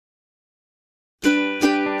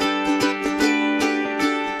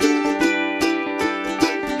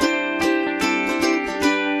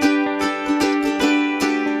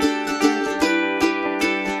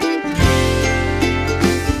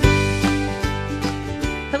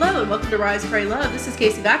Hello and welcome to Rise, Pray, Love. This is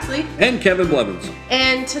Casey Baxley. And Kevin Blevins.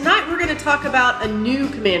 And tonight we're going to talk about a new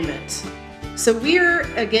commandment. So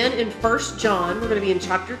we're, again, in 1 John. We're going to be in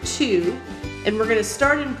chapter 2. And we're going to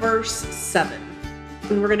start in verse 7.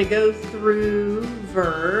 And we're going to go through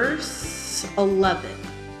verse 11.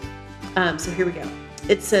 So here we go.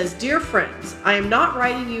 It says, "Dear friends, I am not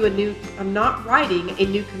writing a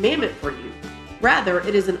new commandment for you. Rather,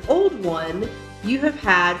 it is an old one you have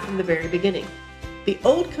had from the very beginning. The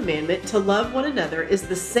old commandment, to love one another, is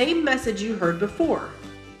the same message you heard before.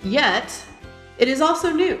 Yet, it is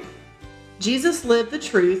also new. Jesus lived the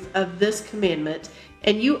truth of this commandment,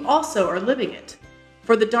 and you also are living it.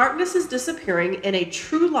 For the darkness is disappearing, and a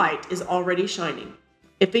true light is already shining.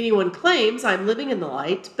 If anyone claims I am living in the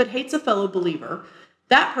light, but hates a fellow believer,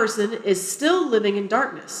 that person is still living in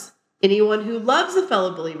darkness. Anyone who loves a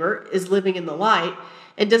fellow believer is living in the light,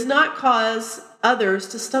 and does not cause others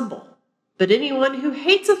to stumble. But anyone who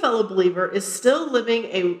hates a fellow believer is still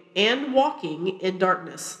living and walking in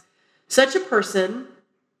darkness. Such a person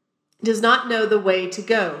does not know the way to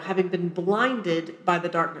go, having been blinded by the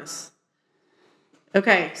darkness."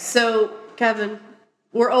 Okay, so Kevin,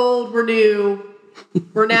 we're old, we're new,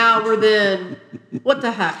 we're now, we're then. What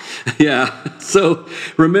the heck? Yeah. So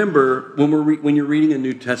remember, when you're reading a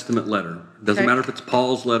New Testament letter, it doesn't matter if it's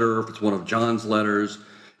Paul's letter, or if it's one of John's letters,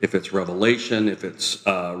 if it's Revelation, if it's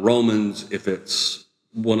Romans, if it's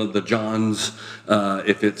one of the Johns,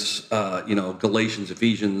 if it's Galatians,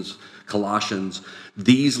 Ephesians, Colossians,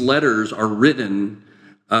 these letters are written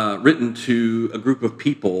to a group of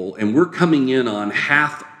people, and we're coming in on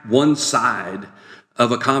one side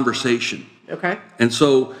of a conversation. Okay. And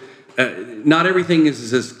so not everything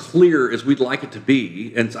is as clear as we'd like it to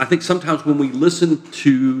be. And I think sometimes when we listen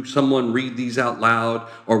to someone read these out loud,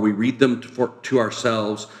 or we read them to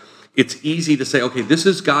ourselves, it's easy to say, okay, this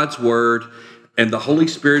is God's word, and the Holy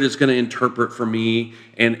Spirit is going to interpret for me,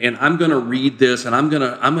 and I'm going to read this, and I'm going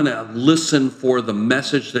to listen for the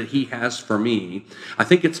message that He has for me. I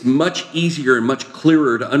think it's much easier and much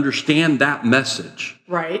clearer to understand that message,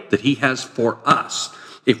 right, that He has for us,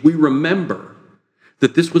 if we remember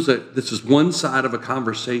that this is one side of a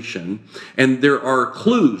conversation, and there are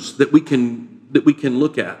clues that we can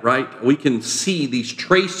look at, right? We can see these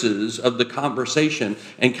traces of the conversation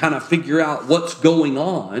and kind of figure out what's going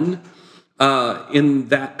on in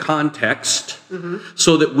that context,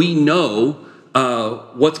 so that we know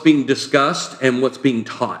what's being discussed and what's being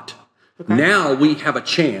taught. Okay. Now we have a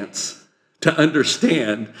chance to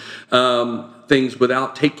understand things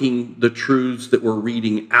without taking the truths that we're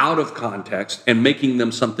reading out of context and making them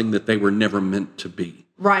something that they were never meant to be.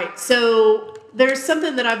 Right. So there's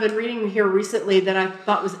something that I've been reading here recently that I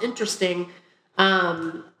thought was interesting.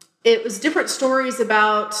 It was different stories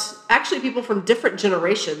about actually people from different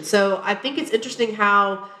generations. So I think it's interesting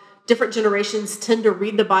how different generations tend to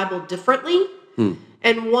read the Bible differently.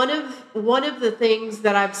 And one of the things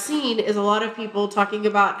that I've seen is a lot of people talking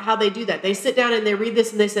about how they do that. They sit down and they read this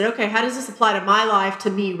and they said, okay, how does this apply to my life, to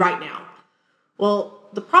me right now? Well,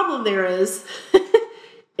 the problem there is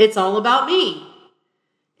it's all about me.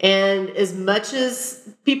 And as much as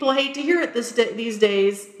people hate to hear it these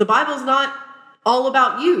days, the Bible's not all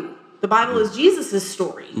about you. The Bible is Jesus'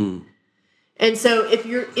 story. And so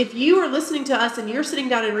if you are listening to us and you're sitting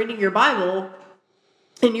down and reading your Bible,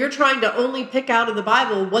 and you're trying to only pick out of the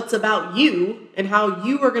Bible what's about you and how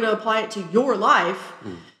you are going to apply it to your life,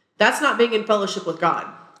 that's not being in fellowship with God.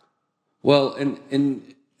 Well,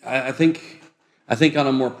 and I think on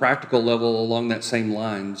a more practical level along that same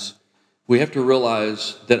lines, we have to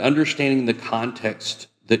realize that understanding the context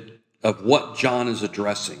of what John is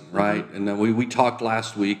addressing, right? And then we talked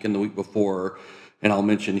last week and the week before, and I'll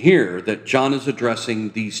mention here, that John is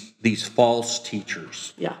addressing these false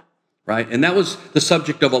teachers. Yeah. Right? And that was the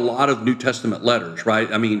subject of a lot of New Testament letters,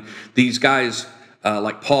 right? I mean, these guys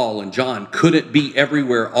like Paul and John couldn't be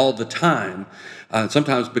everywhere all the time,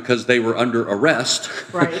 sometimes because they were under arrest.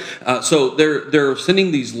 Right. So they're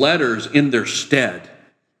sending these letters in their stead.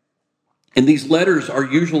 And these letters are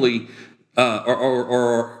usually,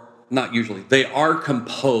 or not usually, they are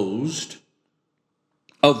composed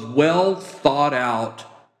of well thought out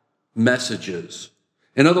messages.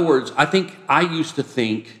 In other words, I used to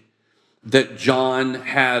think that John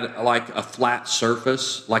had like a flat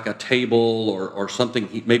surface, like a table or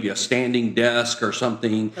something, maybe a standing desk or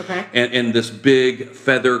something, and this big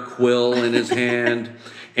feather quill in his hand,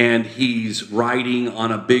 and he's writing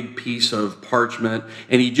on a big piece of parchment,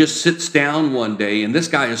 and he just sits down one day, and this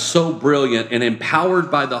guy is so brilliant and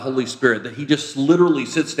empowered by the Holy Spirit that he just literally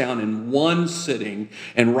sits down in one sitting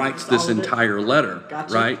and writes this entire letter,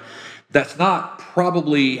 right? That's not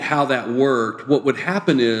probably how that worked. What would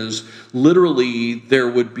happen is literally there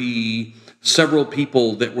would be several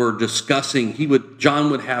people that were discussing.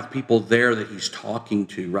 John would have people there that he's talking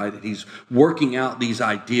to, right? That he's working out these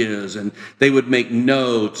ideas, and they would make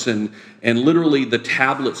notes, and literally the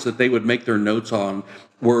tablets that they would make their notes on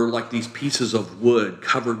were like these pieces of wood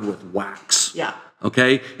covered with wax. Yeah.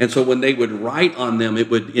 Okay, and so when they would write on them, it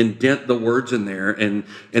would indent the words in there, and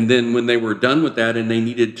then when they were done with that, and they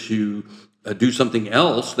needed to do something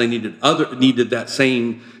else, they needed that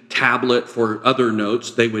same tablet for other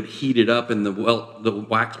notes. They would heat it up, and the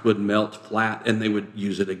wax would melt flat, and they would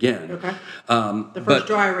use it again. Okay. The first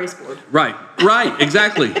dry erase board. Right,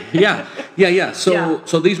 exactly. Yeah.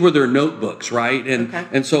 So these were their notebooks, right?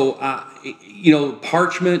 And so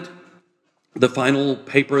parchment. The final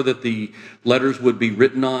paper that the letters would be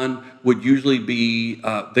written on would usually be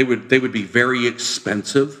they would be very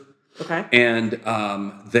expensive. Okay. And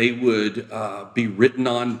they would be written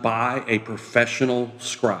on by a professional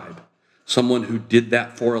scribe, someone who did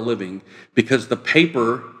that for a living, because the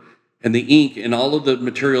paper and the ink and all of the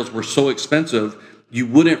materials were so expensive, you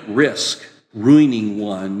wouldn't risk ruining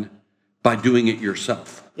one by doing it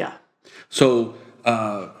yourself. Yeah. So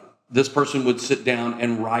this person would sit down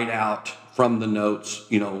and write out from the notes,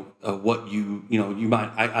 what you might,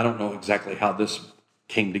 I don't know exactly how this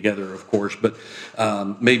came together, of course, but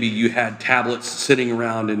maybe you had tablets sitting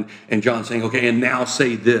around and John saying, okay, and now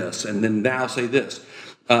say this, and then now say this.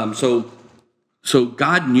 So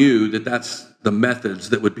God knew that that's the methods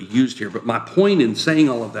that would be used here. But my point in saying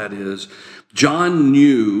all of that is John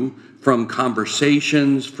knew from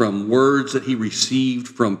conversations, from words that he received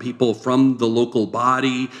from people from the local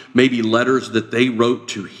body, maybe letters that they wrote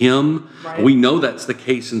to him. Right. We know that's the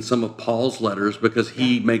case in some of Paul's letters because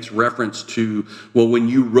he makes reference to, well, when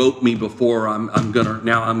you wrote me before, I'm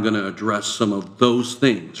gonna address some of those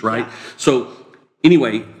things, right? Yeah. So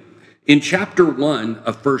anyway, in chapter 1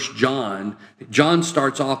 of 1 John, John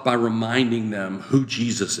starts off by reminding them who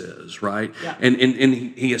Jesus is, right? Yeah. And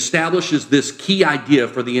he establishes this key idea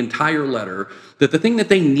for the entire letter, that the thing that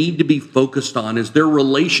they need to be focused on is their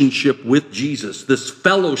relationship with Jesus, this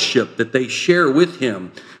fellowship that they share with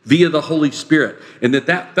him via the Holy Spirit, and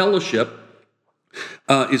that fellowship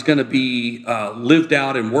is going to be lived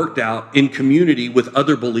out and worked out in community with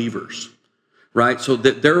other believers. Right, so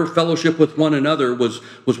that their fellowship with one another was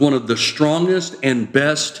one of the strongest and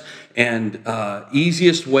best and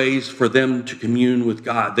easiest ways for them to commune with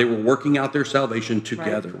God. They were working out their salvation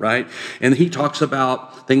together, right? And he talks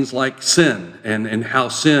about things like sin and how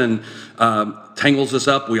sin tangles us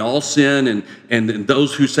up. We all sin, and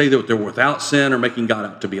those who say that they're without sin are making God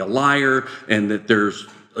out to be a liar, and that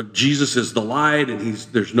Jesus is the light, and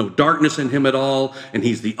there's no darkness in him at all, and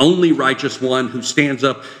he's the only righteous one who stands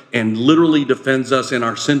up and literally defends us in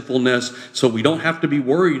our sinfulness, so we don't have to be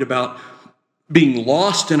worried about being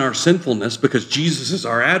lost in our sinfulness because Jesus is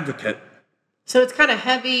our advocate. So it's kind of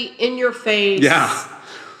heavy, in your face. Yeah.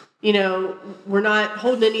 We're not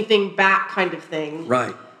holding anything back kind of thing.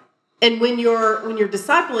 Right. And when you're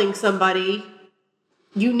discipling somebody,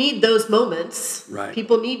 you need those moments. Right.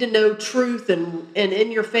 People need to know truth and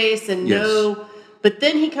in your face and know. But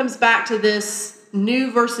then he comes back to this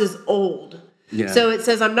new versus old. Yeah. So it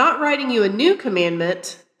says, I'm not writing you a new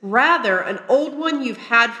commandment, rather an old one you've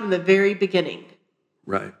had from the very beginning.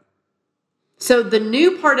 Right. So the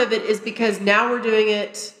new part of it is because now we're doing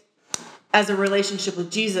it as a relationship with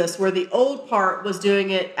Jesus, where the old part was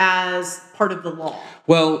doing it as part of the law.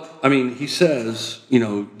 Well, I mean, he says,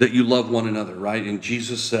 that you love one another, right? And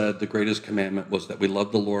Jesus said the greatest commandment was that we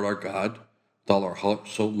love the Lord our God with all our heart,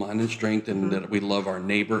 soul, mind, and strength, and that we love our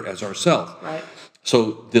neighbor as ourselves. Right.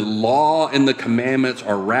 So the law and the commandments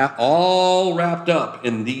are all wrapped up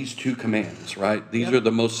in these two commands, right? These are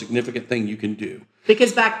the most significant thing you can do.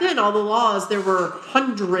 Because back then, all the laws, there were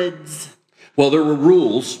hundreds. Well, there were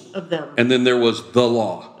rules of them, and then there was the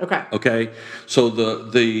law. Okay. So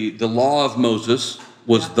the law of Moses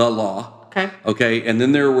was the law. Okay. And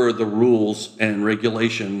then there were the rules and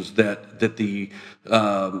regulations that the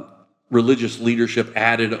religious leadership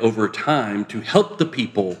added over time to help the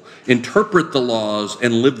people interpret the laws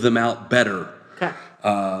and live them out better. Okay.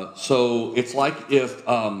 So it's like if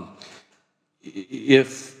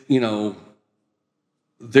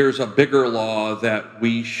there's a bigger law that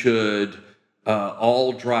we should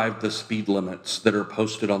all drive the speed limits that are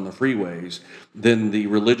posted on the freeways, then the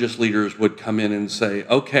religious leaders would come in and say,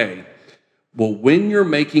 okay, well, when you're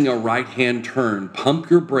making a right-hand turn, pump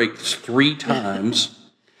your brakes 3 times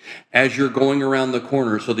as you're going around the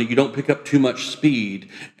corner so that you don't pick up too much speed.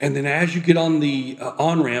 And then as you get on the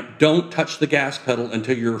on-ramp, don't touch the gas pedal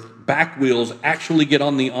until your back wheels actually get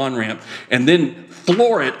on the on-ramp, and then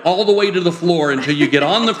floor it all the way to the floor until you get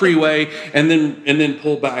on the freeway, and then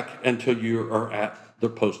pull back until you are at the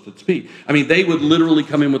posted speed. I mean, they would literally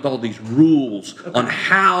come in with all these rules on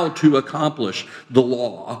how to accomplish the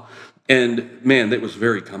law. And man, that was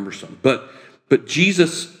very cumbersome. But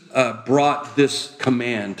Jesus brought this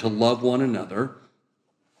command to love one another.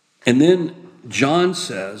 And then John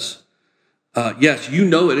says, yes, you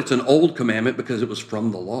know it. It's an old commandment because it was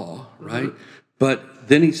from the law, right? Mm-hmm. But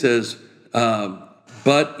then he says,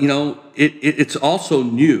 but you know, it's also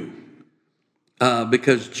new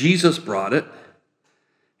because Jesus brought it.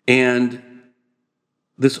 And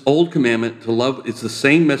this old commandment to love, it's the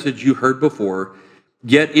same message you heard before,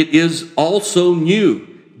 yet it is also new.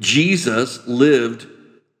 Jesus lived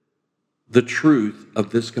the truth of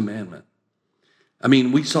this commandment. I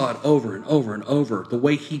mean, we saw it over and over and over, the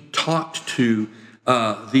way he talked to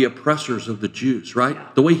the oppressors of the Jews, right? Yeah.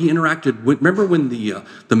 The way he interacted with, remember when the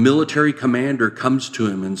military commander comes to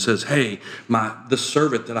him and says, hey, the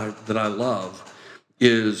servant that I love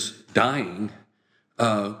is dying.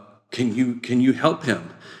 Can you help him?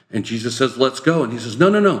 And Jesus says, let's go. And he says,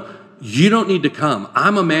 no, you don't need to come.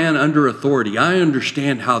 I'm a man under authority. I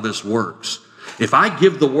understand how this works. If I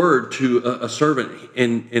give the word to a servant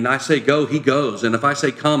and I say go, he goes. And if I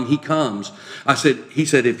say come, he comes. He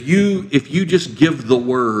said, if you just give the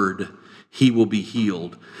word, he will be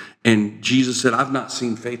healed. And Jesus said, I've not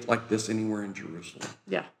seen faith like this anywhere in Jerusalem.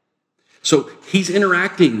 Yeah. So he's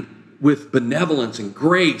interacting with benevolence and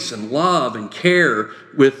grace and love and care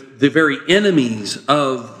with the very enemies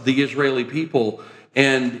of the Israeli people.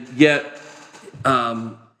 And yet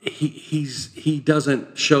he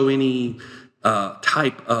doesn't show any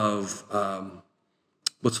type of,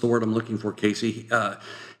 what's the word I'm looking for, Casey?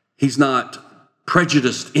 He's not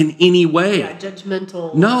prejudiced in any way. Yeah,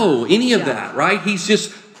 judgmental. No, any of that, right? He's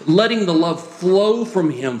just letting the love flow from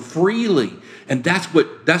him freely. And that's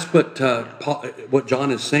what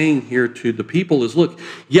John is saying here to the people is, look,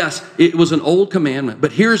 yes, it was an old commandment,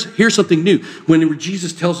 but here's something new. When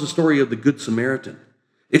Jesus tells the story of the Good Samaritan,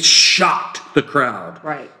 it shocked the crowd,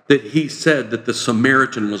 right, that he said that the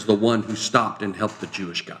Samaritan was the one who stopped and helped the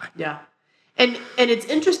Jewish guy. Yeah. And it's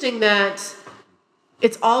interesting that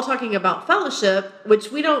it's all talking about fellowship, which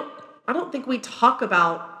I don't think we talk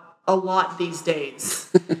about a lot these days.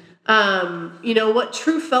 What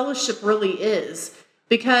true fellowship really is,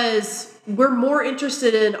 because we're more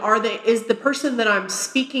interested in, is the person that I'm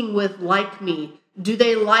speaking with like me? Do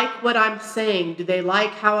they like what I'm saying? Do they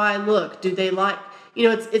like how I look? Do they like,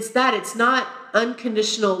 it's not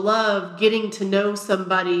unconditional love, getting to know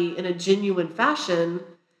somebody in a genuine fashion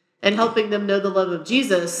and helping them know the love of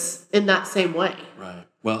Jesus in that same way. Right.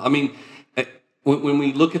 Well, I mean, when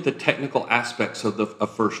we look at the technical aspects of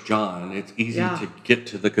 1 John, it's easy to get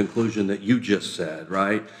to the conclusion that you just said,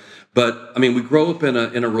 right? But I mean, we grow up in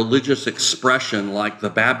a religious expression like the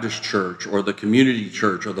Baptist church or the community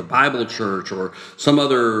church or the Bible church or some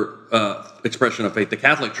other expression of faith, the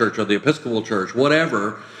Catholic church or the Episcopal church,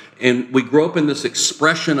 whatever. And we grow up in this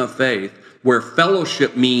expression of faith where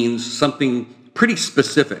fellowship means something pretty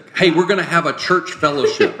specific. Hey, we're going to have a church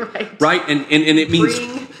fellowship, right? And it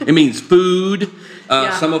means food,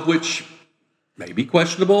 some of which may be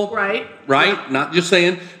questionable, right? Yeah. Not just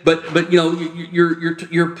saying, but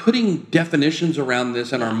you're putting definitions around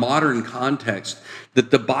this in our modern context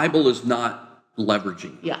that the Bible is not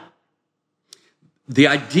leveraging. Yeah. The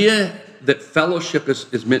idea that fellowship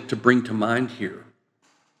is meant to bring to mind here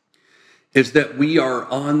is that we are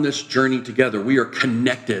on this journey together. We are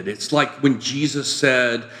connected. It's like when Jesus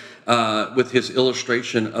said with his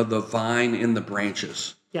illustration of the vine and the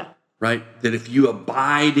branches. Yeah. Right? That if you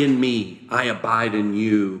abide in me, I abide in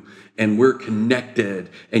you, and we're connected,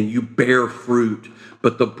 and you bear fruit.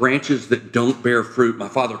 But the branches that don't bear fruit, my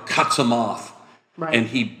Father cuts them off, and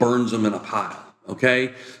he burns them in a pile.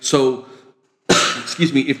 Okay? So,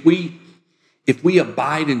 excuse me, if we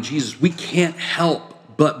abide in Jesus, we can't help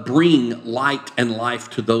but bring light and life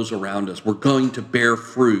to those around us. We're going to bear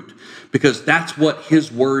fruit because that's what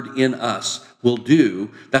his word in us will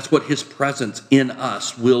do. That's what his presence in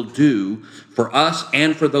us will do for us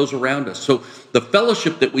and for those around us. So the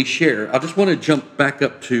fellowship that we share, I just want to jump back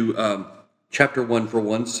up to chapter 1 for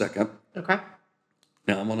 1 second. Okay.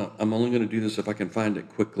 Now I'm only going to do this if I can find it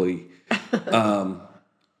quickly.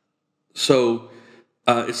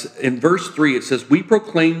 It's in verse 3, it says, we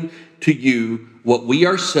proclaim to you what we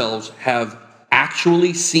ourselves have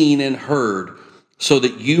actually seen and heard, so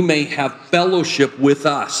that you may have fellowship with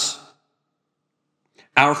us.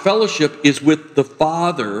 Our fellowship is with the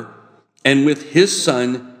Father and with his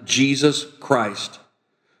Son, Jesus Christ.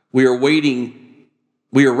 We are writing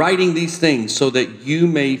these things so that you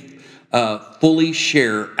may fully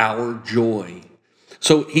share our joy.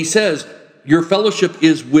 So he says, your fellowship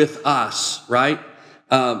is with us, right?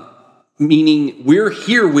 Meaning we're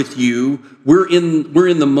here with you, we're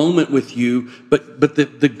in the moment with you, but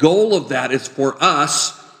the goal of that is for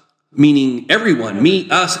us, meaning everyone, me,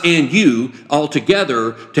 us, and you, all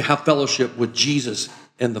together to have fellowship with Jesus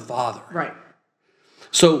and the Father. Right.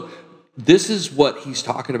 So this is what he's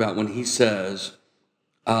talking about when he says,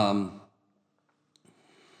 I'm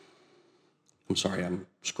sorry, I'm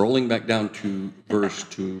scrolling back down to verse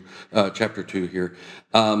 2, chapter 2 here.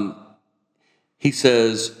 He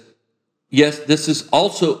says, yes, this is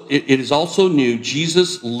also, it is also new.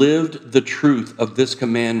 Jesus lived the truth of this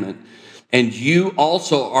commandment, and you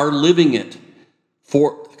also are living it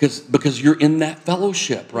because you're in that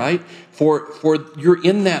fellowship, right? For you're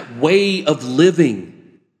in that way of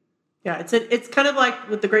living. Yeah, it's kind of like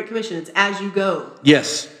with the Great Commission. It's as you go.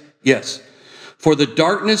 Yes. For the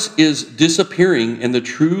darkness is disappearing and the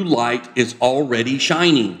true light is already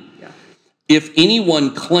shining. Yeah. If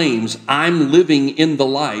anyone claims I'm living in the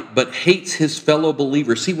light but hates his fellow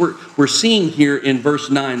believer. See, we're seeing here in verse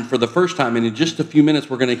 9 for the first time, and in just a few minutes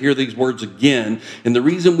we're going to hear these words again. And the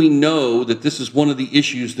reason we know that this is one of the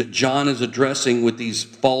issues that John is addressing with these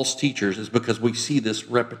false teachers is because we see this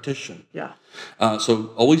repetition. Yeah. So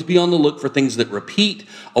always be on the look for things that repeat.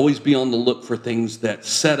 Always be on the look for things that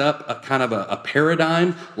set up a kind of a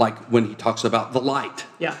paradigm, like when he talks about the light.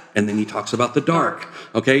 Yeah. And then he talks about the dark.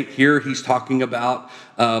 Okay, here he's talking about,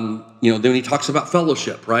 then he talks about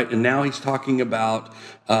fellowship, right? And now he's talking about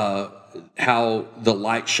how the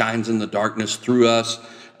light shines in the darkness through us.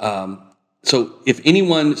 So if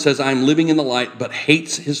anyone says, I'm living in the light, but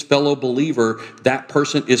hates his fellow believer, that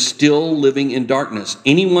person is still living in darkness.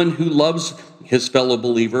 Anyone who loves his fellow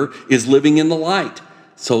believer is living in the light.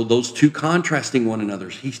 So those two contrasting one another.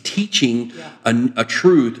 He's teaching a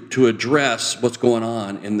truth to address what's going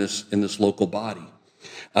on in this local body.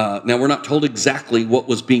 Now, we're not told exactly what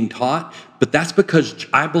was being taught, but that's because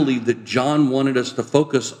I believe that John wanted us to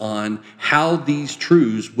focus on how these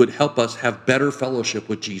truths would help us have better fellowship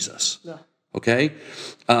with Jesus. Yeah. Okay?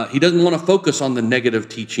 He doesn't want to focus on the negative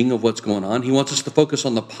teaching of what's going on. He wants us to focus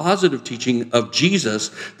on the positive teaching of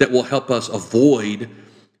Jesus that will help us avoid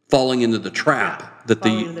falling into the trap that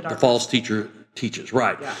the false teacher teaches.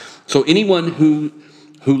 Right. Yeah. So anyone who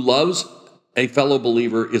loves a fellow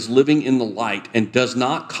believer is living in the light and does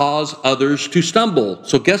not cause others to stumble.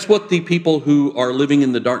 So guess what the people who are living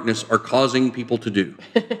in the darkness are causing people to do?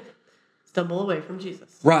 Stumble away from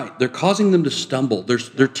Jesus. Right. They're causing them to stumble.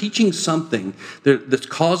 They're teaching something that's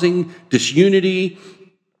causing disunity,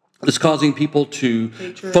 that's causing people to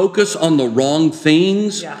focus on the wrong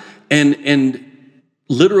things and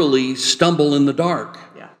literally stumble in the dark.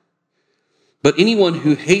 Yeah. But anyone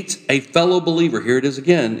who hates a fellow believer, here it is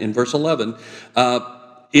again in verse 11,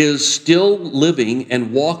 is still living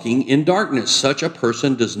and walking in darkness. Such a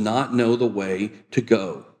person does not know the way to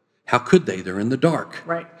go. How could they? They're in the dark.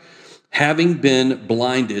 Right. Having been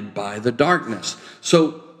blinded by the darkness.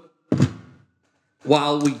 So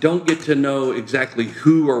while we don't get to know exactly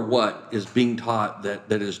who or what is being taught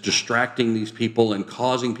that is distracting these people and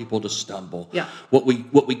causing people to stumble, what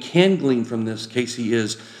we can glean from this, Casey,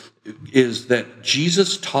 is that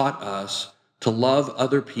Jesus taught us to love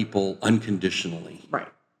other people unconditionally. Right.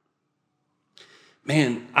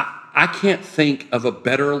 Man, I can't think of a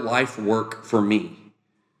better life work for me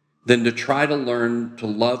than to try to learn to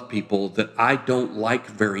love people that I don't like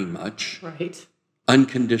very much. Right.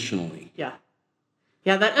 Unconditionally. Yeah.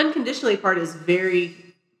 Yeah, that unconditionally part is very,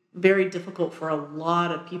 very difficult for a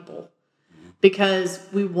lot of people because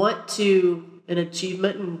we want an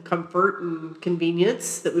achievement and comfort and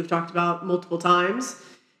convenience that we've talked about multiple times.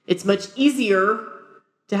 It's much easier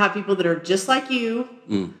to have people that are just like you,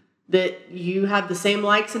 that you have the same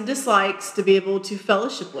likes and dislikes to be able to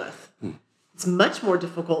fellowship with. It's much more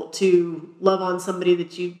difficult to love on somebody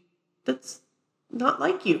that's not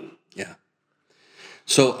like you. Yeah.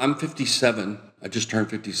 So I'm 57. I just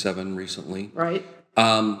turned 57 recently. Right.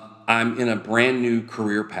 I'm in a brand new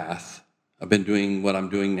career path. I've been doing what I'm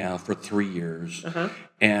doing now for 3 years. Uh-huh.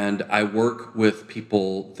 And I work with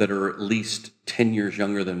people that are at least 10 years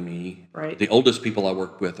younger than me. Right. The oldest people I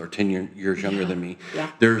work with are 10 years younger than me. Yeah.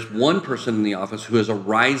 There's one person in the office who is a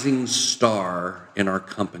rising star in our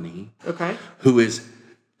company. Okay. Who is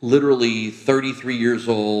literally 33 years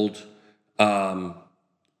old,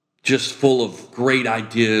 just full of great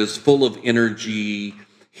ideas, full of energy.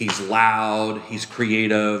 He's loud. He's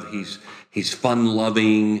creative. He's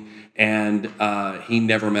fun-loving, and he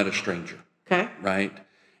never met a stranger. Okay. Right?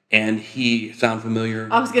 And he sound familiar?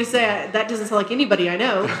 I was going to say that doesn't sound like anybody I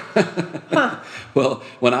know. Huh. Well,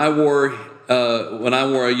 when I wore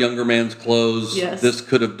a younger man's clothes, Yes. this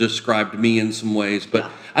could have described me in some ways. But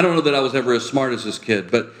Yeah. I don't know that I was ever as smart as this kid.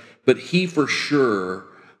 But he for sure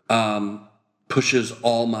pushes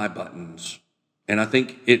all my buttons, and I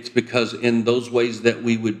think it's because in those ways that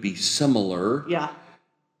we would be similar. Yeah.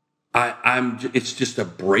 It's just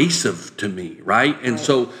abrasive to me, right? And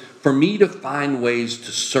so for me to find ways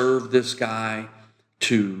to serve this guy,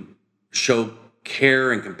 to show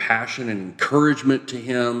care and compassion and encouragement to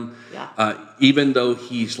him, even though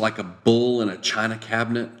he's like a bull in a china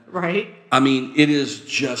cabinet. Right. I mean, it is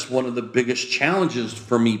just one of the biggest challenges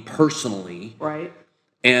for me personally. Right.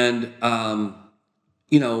 And,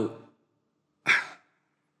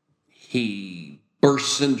 he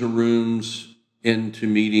bursts into rooms, into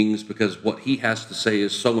meetings, because what he has to say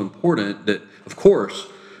is so important that, of course,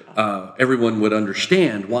 everyone would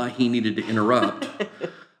understand why he needed to interrupt.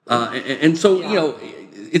 And so,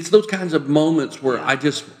 it's those kinds of moments where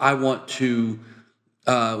I want to,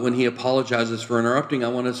 when he apologizes for interrupting, I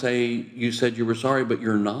want to say, you said you were sorry, but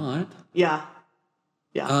you're not. Yeah.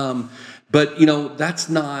 Yeah. But, that's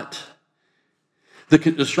not...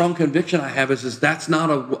 The strong conviction I have is that's not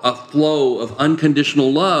a flow of unconditional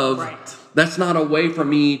love. Right. That's not a way for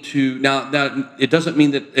me to... Now, it doesn't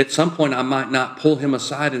mean that at some point I might not pull him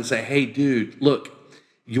aside and say, hey, dude, look,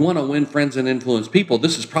 you want to win friends and influence people,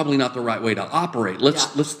 this is probably not the right way to operate. Let's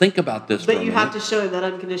think about this for a minute. But you have to show him that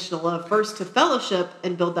unconditional love first to fellowship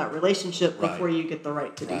and build that relationship before you get the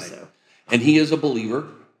right to do so. And he is a believer.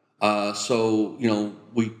 So,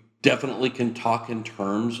 we definitely can talk in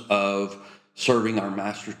terms of serving our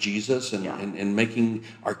Master Jesus and making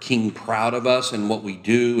our King proud of us and what we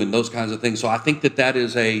do and those kinds of things. So I think that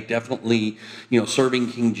is definitely,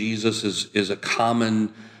 serving King Jesus is a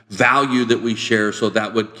common value that we share. So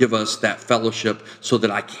that would give us that fellowship so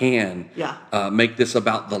that I can make this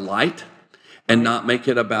about the light and not make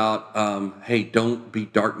it about, hey, don't be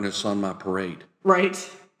darkness on my parade. Right.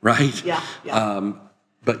 Right? Yeah.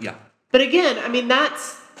 But yeah. But again, I mean,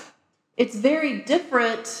 it's very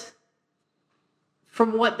different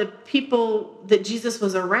from what the people that Jesus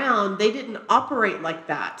was around. They didn't operate like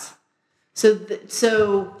that.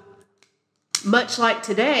 So much like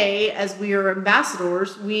today, as we are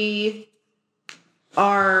ambassadors, we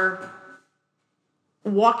are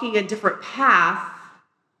walking a different path,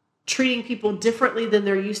 treating people differently than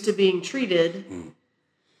they're used to being treated.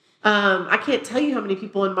 I can't tell you how many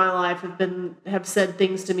people in my life have said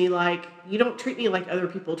things to me like, you don't treat me like other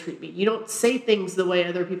people treat me. You don't say things the way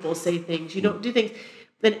other people say things. You don't do things.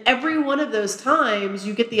 Then every one of those times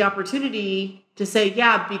you get the opportunity to say,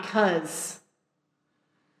 because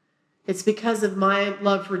it's because of my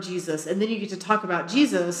love for Jesus. And then you get to talk about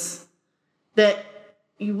Jesus that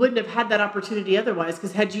you wouldn't have had that opportunity otherwise,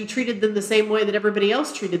 because had you treated them the same way that everybody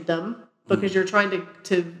else treated them, because you're trying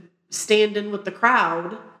to stand in with the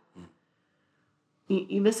crowd,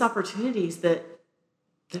 you miss opportunities that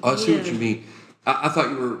I see what you mean. I thought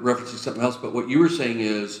you were referencing something else, but what you were saying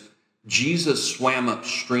is Jesus swam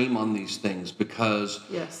upstream on these things because,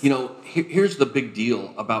 here's the big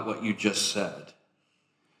deal about what you just said.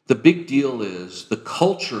 The big deal is the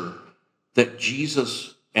culture that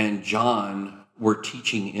Jesus and John were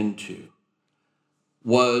teaching into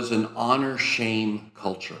was an honor-shame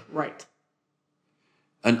culture. Right.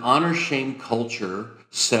 An honor-shame culture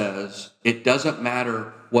says it doesn't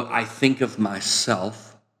matter what I think of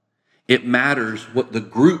myself. It matters what the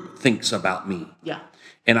group thinks about me. Yeah.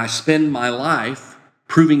 And I spend my life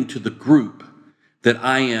proving to the group that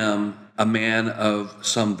I am a man of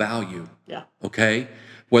some value. Yeah. Okay?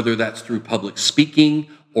 Whether that's through public speaking,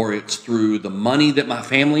 or it's through the money that my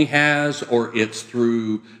family has, or it's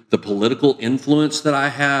through the political influence that I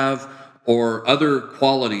have, or other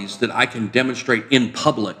qualities that I can demonstrate in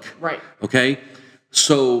public. Right. Okay?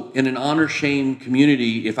 So in an honor-shame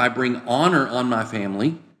community, if I bring honor on my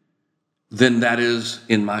family, then that is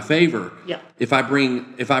in my favor. Yeah. If I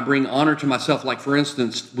bring honor to myself, like for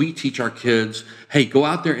instance, we teach our kids, hey, go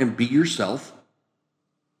out there and be yourself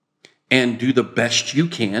and do the best you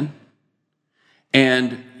can,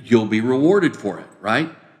 and you'll be rewarded for it, right?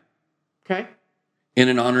 Okay. In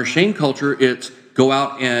an honor-shame culture, it's go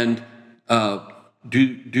out and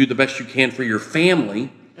do the best you can for your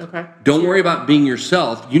family. Okay. Don't worry about being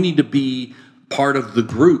yourself. You need to be part of the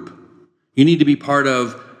group. You need to be part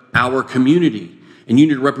of our community, and you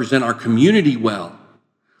need to represent our community well.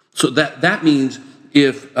 So that means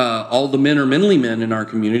if all the men are manly men in our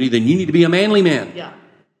community, then you need to be a manly man. Yeah.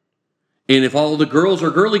 And if all the girls are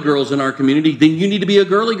girly girls in our community, then you need to be a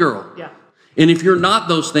girly girl. Yeah. And if you're not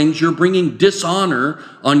those things, you're bringing dishonor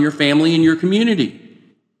on your family and your community.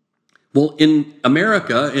 Well, in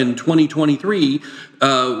America in 2023,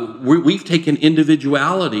 we've taken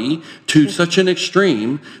individuality to such an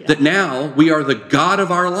extreme that now we are the God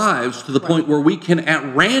of our lives to the point where we can at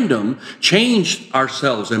random change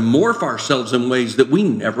ourselves and morph ourselves in ways that we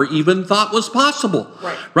never even thought was possible.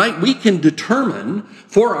 Right? We can determine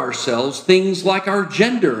for ourselves things like our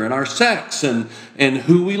gender and our sex and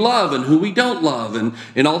who we love and who we don't love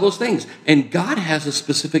and all those things. And God has a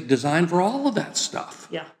specific design for all of that stuff.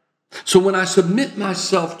 Yeah. So when I submit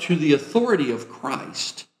myself to the authority of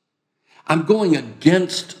Christ, I'm going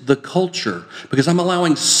against the culture because I'm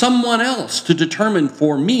allowing someone else to determine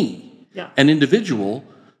for me, an individual,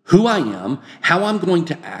 who I am, how I'm going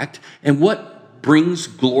to act, and what brings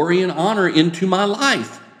glory and honor into my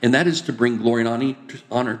life. And that is to bring glory and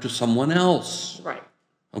honor to someone else. Right.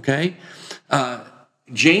 Okay?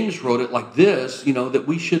 James wrote it like this, that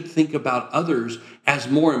we should think about others as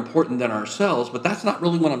more important than ourselves, but that's not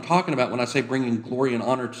really what I'm talking about when I say bringing glory and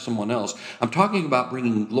honor to someone else. I'm talking about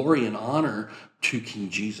bringing glory and honor to King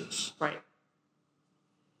Jesus. Right.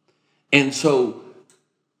 And so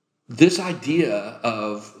this idea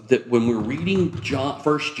of that when we're reading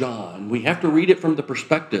 1 John, we have to read it from the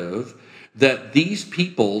perspective that these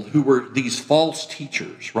people who were these false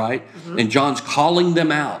teachers, right? Mm-hmm. And John's calling them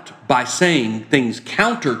out by saying things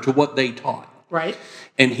counter to what they taught. Right.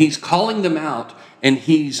 And he's calling them out, and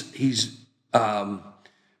he's trying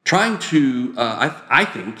to, I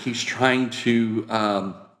think he's trying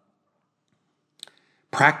to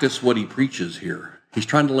practice what he preaches here. He's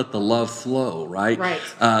trying to let the love flow, right?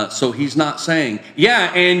 Right. So he's not saying,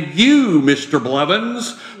 and you, Mr.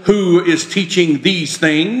 Blevins, who is teaching these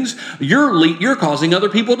things, you're causing other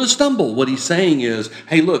people to stumble. What he's saying is,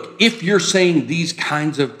 hey, look, if you're saying these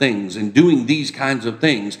kinds of things and doing these kinds of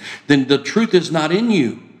things, then the truth is not in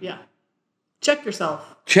you. Yeah. Check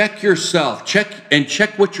yourself. Check yourself.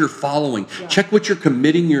 Check what you're following. Yeah. Check what you're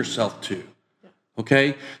committing yourself to.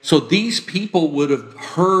 Okay, so these people would have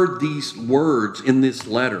heard these words in this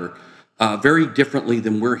letter very differently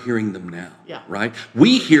than we're hearing them now. Yeah. Right?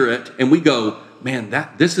 We hear it and we go, man,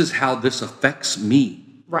 this is how this affects me.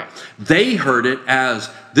 Right. They heard it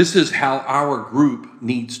as this is how our group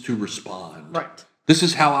needs to respond. Right. This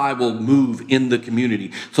is how I will move in the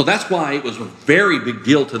community. So that's why it was a very big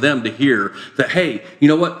deal to them to hear that, hey, you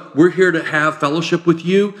know what? We're here to have fellowship with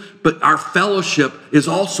you, but our fellowship is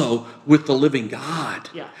also with the living God.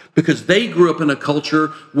 Yeah. Because they grew up in a culture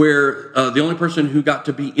where the only person who got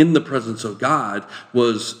to be in the presence of God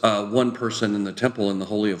was one person in the temple in the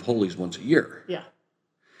Holy of Holies once a year. Yeah.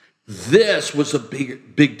 This was a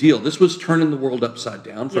big deal. This was turning the world upside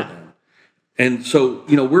down for them. And so,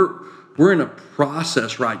 we're in a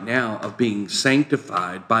process right now of being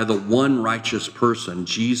sanctified by the one righteous person,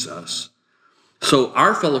 Jesus. So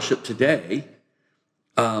our fellowship today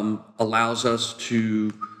allows us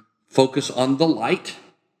to focus on the light,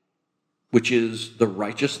 which is the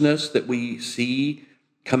righteousness that we see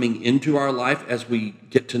coming into our life as we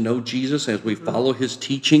get to know Jesus, as we follow his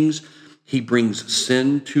teachings. He brings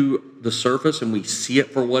sin to the surface and we see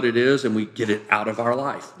it for what it is and we get it out of our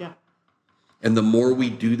life. Yeah. And the more we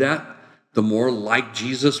do that, the more like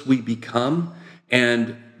Jesus we become,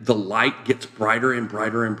 and the light gets brighter and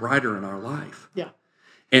brighter and brighter in our life. Yeah.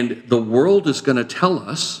 And the world is going to tell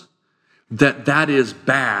us that is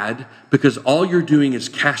bad because all you're doing is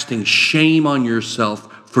casting shame on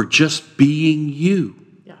yourself for just being you.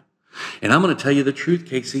 Yeah. And I'm going to tell you the truth,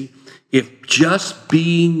 Casey. If just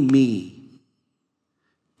being me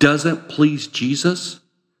doesn't please Jesus,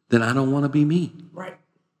 then I don't want to be me. Right.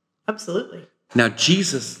 Absolutely. Now,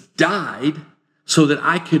 Jesus died so that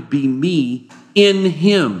I could be me in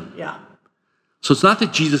him. Yeah. So it's not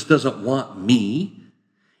that Jesus doesn't want me.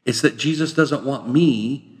 It's that Jesus doesn't want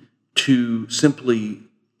me to simply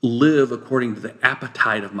live according to the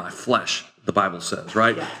appetite of my flesh, the Bible says,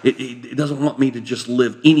 right? Yeah. It doesn't want me to just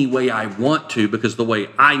live any way I want to, because the way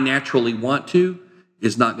I naturally want to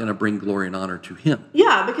is not going to bring glory and honor to him.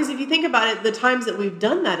 Yeah, because if you think about it, the times that we've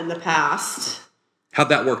done that in the past... How'd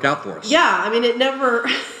that work out for us? Yeah, I mean, it never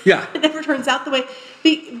turns out the way,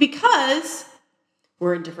 because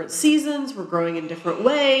we're in different seasons, we're growing in different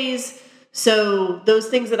ways. So those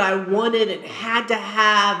things that I wanted and had to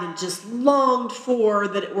have and just longed for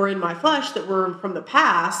that were in my flesh, that were from the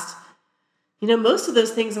past, most of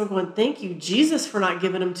those things I'm going, thank you, Jesus, for not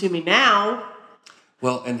giving them to me now.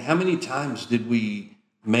 Well, and how many times did we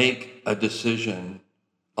make a decision,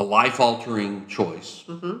 a life-altering choice,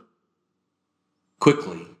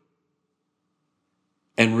 quickly,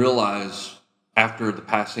 and realize after the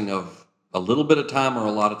passing of a little bit of time or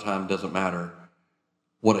a lot of time, doesn't matter,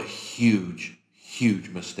 what a huge, huge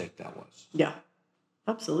mistake that was. Yeah,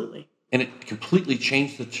 absolutely. And it completely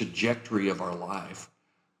changed the trajectory of our life.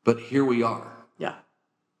 But here we are. Yeah.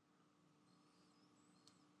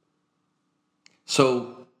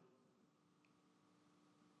 So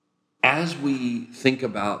as we think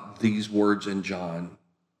about these words in John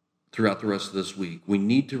throughout the rest of this week, we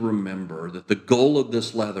need to remember that the goal of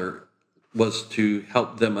this letter was to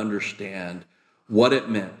help them understand what it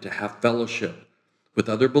meant to have fellowship with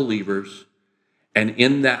other believers, and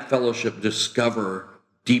in that fellowship discover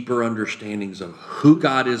deeper understandings of who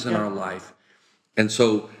God is in our life. And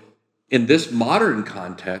so in this modern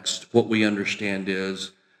context, what we understand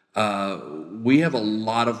is we have a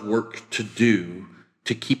lot of work to do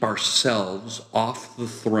to keep ourselves off the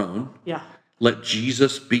throne. Yeah. Let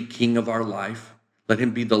Jesus be king of our life. Let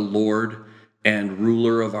him be the Lord and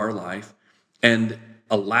ruler of our life, and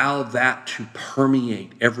allow that to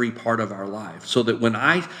permeate every part of our life, so that when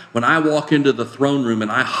I walk into the throne room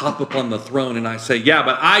and I hop up on the throne and I say, yeah,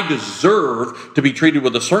 but I deserve to be treated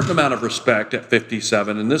with a certain amount of respect at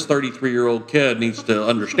 57, and this 33-year-old kid needs to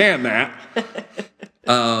understand that.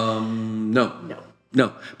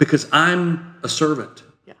 No, because I'm a servant.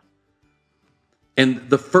 Yeah. And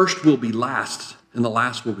the first will be last, and the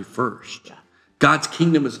last will be first. Yeah. God's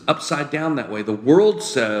kingdom is upside down that way. The world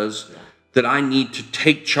says that I need to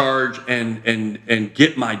take charge and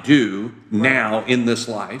get my due now in this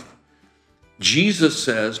life. Jesus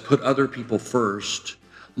says, put other people first,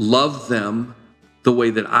 love them the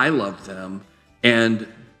way that I love them, and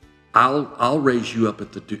I'll raise you up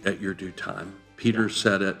at your due time. Peter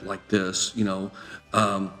said it like this,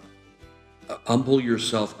 humble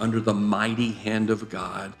yourself under the mighty hand of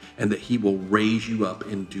God, and that he will raise you up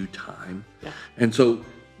in due time. Yeah. And so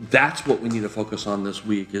that's what we need to focus on this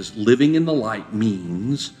week. Is living in the light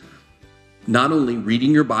means not only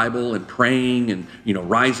reading your Bible and praying and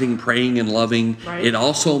rising, praying and loving. Right. It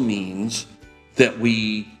also means that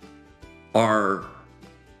we are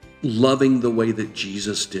loving the way that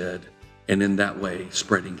Jesus did, and in that way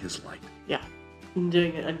spreading his light. Yeah. And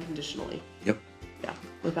doing it unconditionally. Yep. Yeah,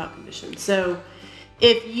 without condition. So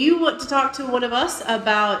if you want to talk to one of us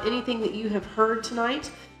about anything that you have heard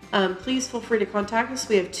tonight, please feel free to contact us.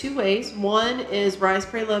 We have two ways. One is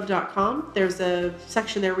risepraylove.com. There's a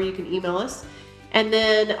section there where you can email us. And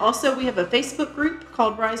then also we have a Facebook group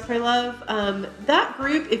called Rise, Pray, Love. That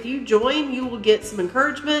group, if you join, you will get some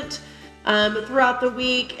encouragement throughout the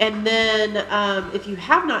week. And then if you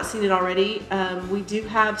have not seen it already, we do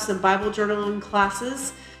have some Bible journaling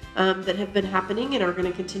classes that have been happening and are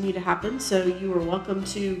going to continue to happen. So you are welcome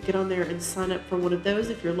to get on there and sign up for one of those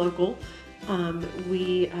if you're local.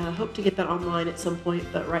 We hope to get that online at some point,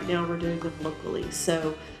 but right now we're doing them locally.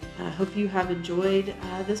 So I hope you have enjoyed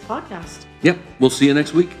this podcast. Yep. We'll see you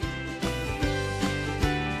next week.